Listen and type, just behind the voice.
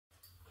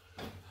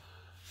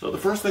So the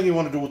first thing you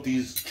want to do with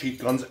these cheap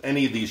guns,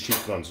 any of these cheap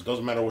guns, it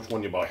doesn't matter which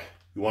one you buy,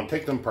 you want to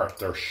take them apart.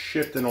 They're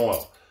shipped in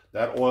oil.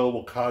 That oil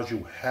will cause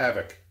you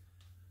havoc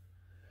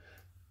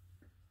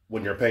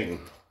when you're painting.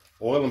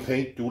 Oil and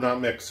paint do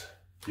not mix.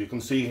 You can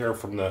see here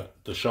from the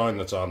shine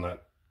that's on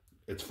that,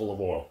 it's full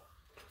of oil.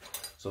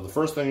 So the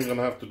first thing you're going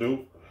to have to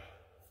do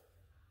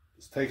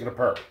is take it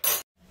apart.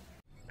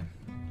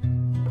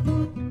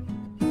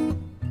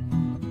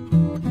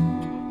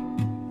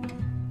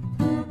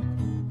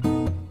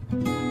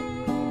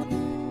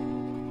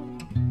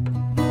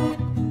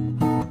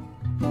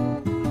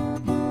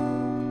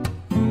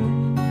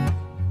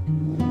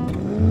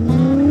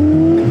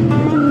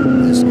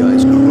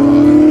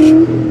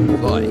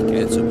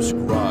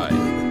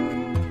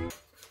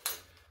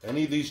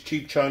 Any of these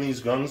cheap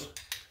Chinese guns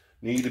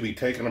need to be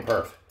taken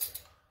apart.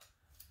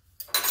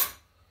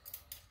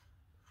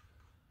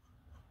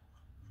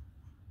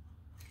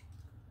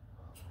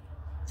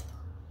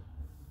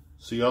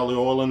 See all the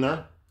oil in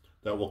there?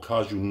 That will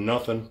cause you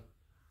nothing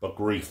but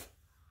grief.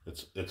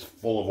 It's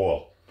full of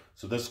oil.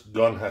 So this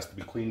gun has to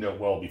be cleaned out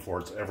well before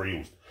it's ever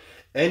used.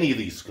 Any of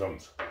these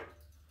guns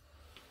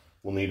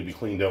will need to be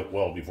cleaned out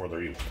well before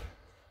they're used.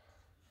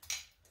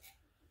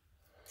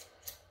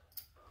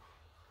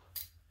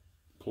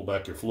 Pull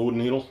back your fluid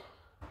needle.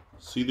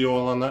 See the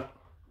oil on that?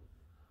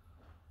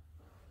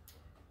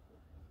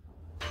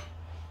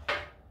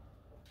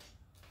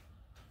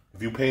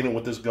 If you paint it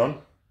with this gun,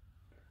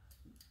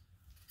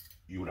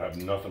 you would have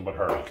nothing but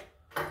heartache.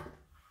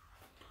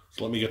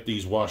 So let me get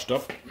these washed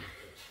up.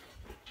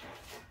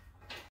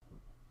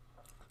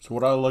 So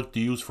what I like to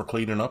use for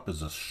cleaning up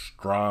is a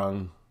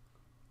strong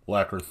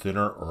lacquer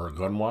thinner or a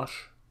gun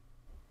wash.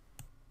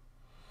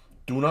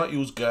 Do not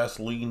use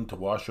gasoline to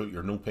wash out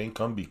your new paint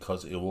gun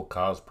because it will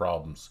cause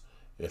problems.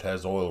 It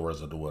has oil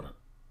residue in it.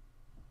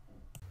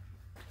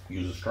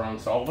 Use a strong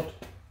solvent.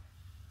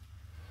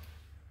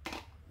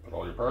 Put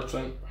all your parts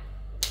in.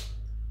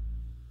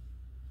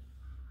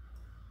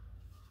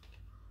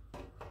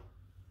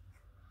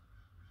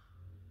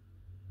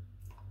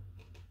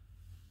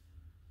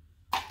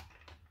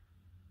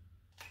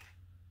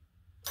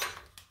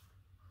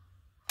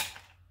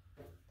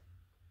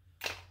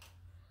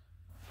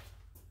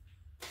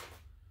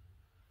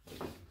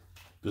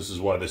 This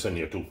is why they send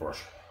you a toothbrush.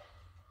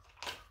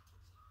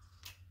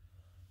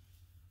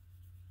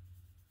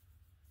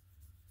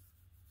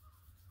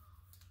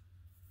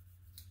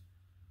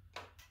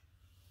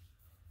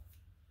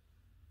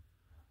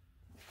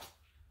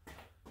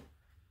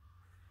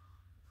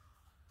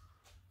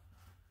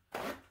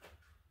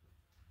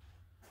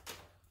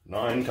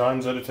 Nine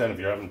times out of 10, if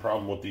you're having a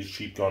problem with these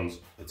cheap guns,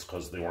 it's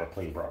because they weren't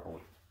cleaned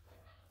properly.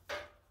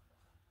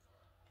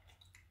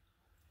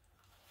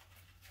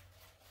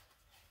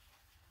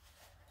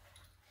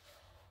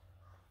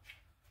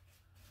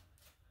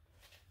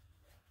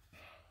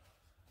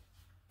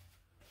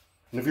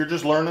 And if you're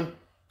just learning,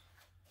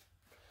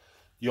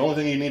 the only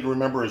thing you need to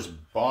remember is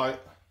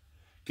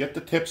get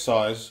the tip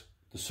size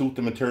to suit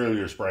the material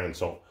you're spraying.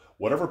 So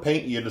whatever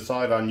paint you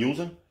decide on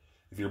using,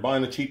 if you're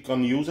buying a cheap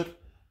gun to use it,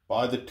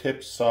 buy the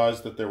tip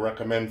size that they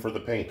recommend for the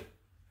paint.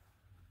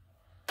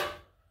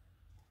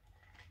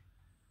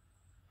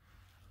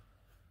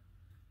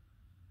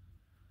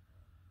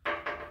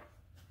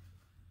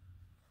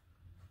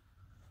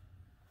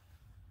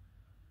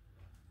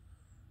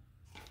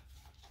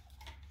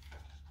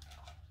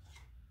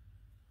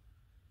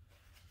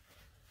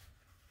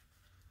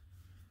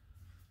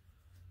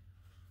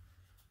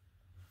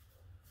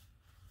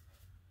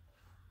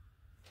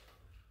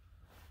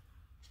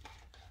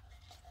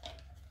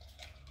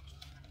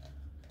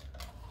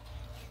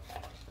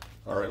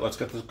 Alright, let's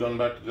get this gun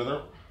back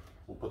together.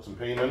 We'll put some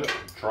paint in it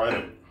and try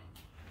it.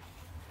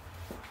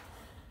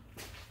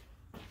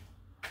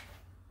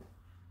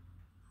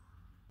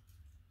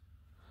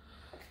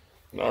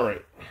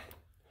 Alright,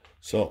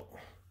 so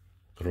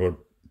gonna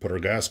put our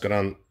gasket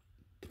on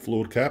the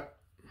fluid cap.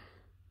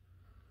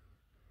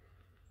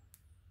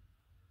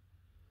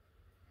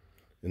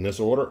 In this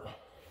order.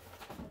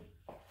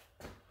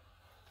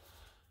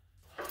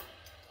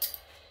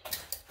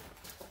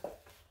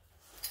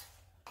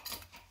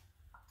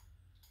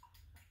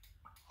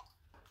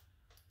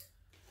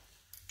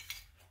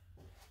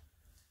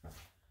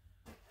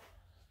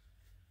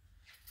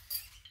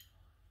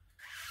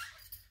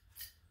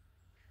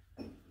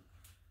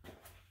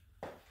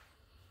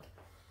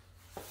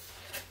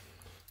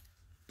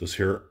 This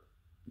here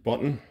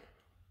button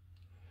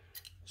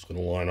is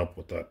going to line up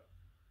with that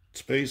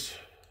space.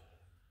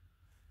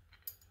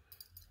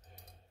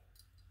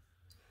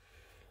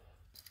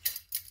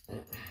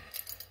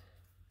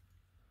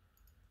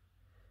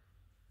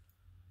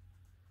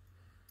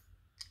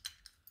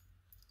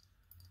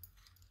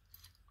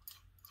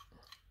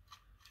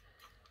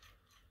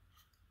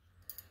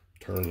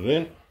 Turn it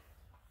in.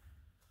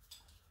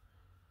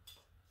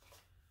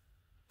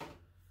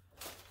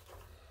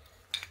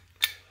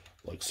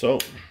 Like so.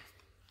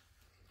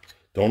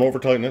 Don't over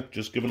tighten it,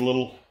 just give it a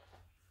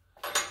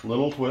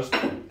little twist,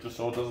 just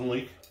so it doesn't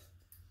leak.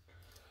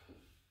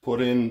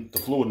 Put in the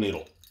fluid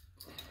needle.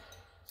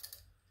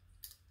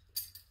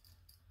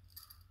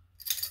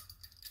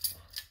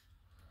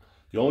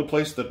 The only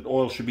place that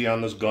oil should be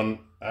on this gun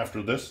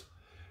after this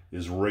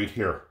is right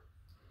here.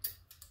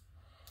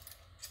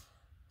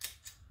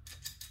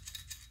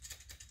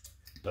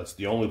 That's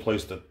the only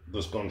place that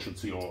this gun should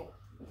see oil.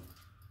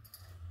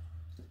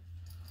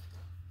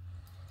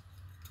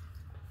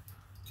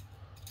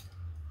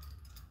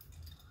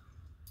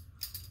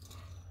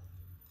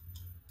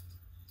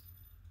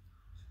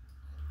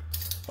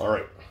 All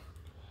right,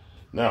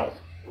 now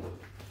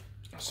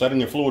setting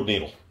your fluid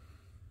needle.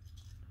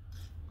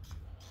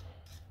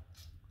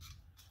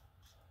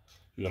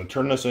 You're going to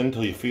turn this in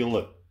until you feel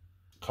it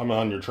come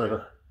on your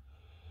trigger.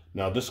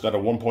 Now this got a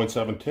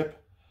 1.7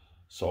 tip,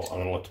 so I'm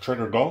going to let the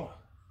trigger go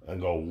and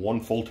go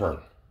one full turn.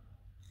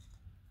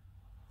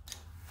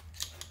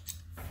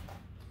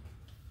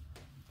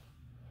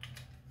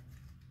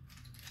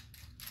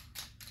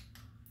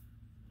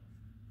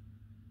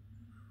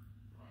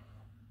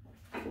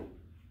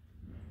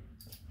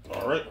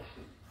 All right,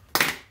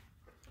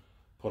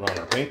 put on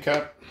our paint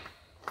cap.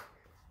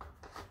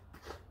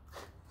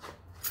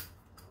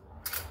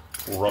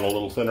 We'll run a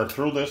little thinner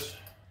through this,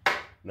 and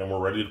then we're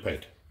ready to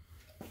paint.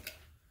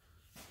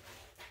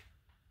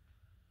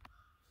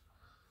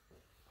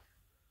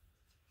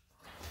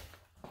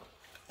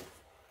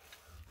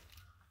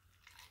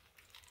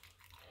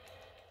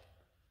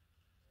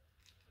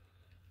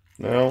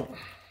 Now,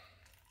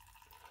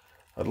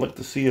 I'd like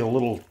to see a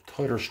little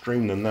tighter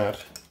stream than that.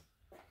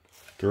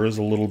 There is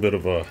a little bit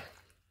of a...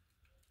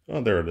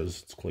 Oh, there it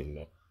is. It's cleaned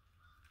up.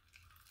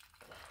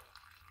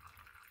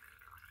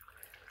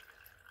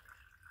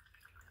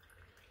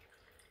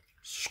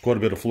 There's quite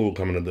a bit of fluid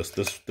coming in this.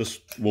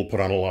 This will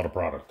put on a lot of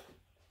product.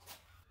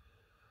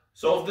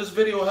 So if this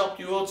video helped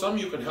you out some,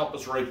 you can help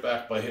us right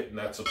back by hitting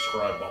that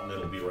subscribe button.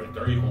 It'll be right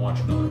there. You can watch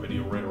another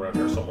video right around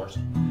here somewhere.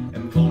 And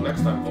until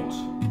next time,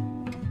 folks.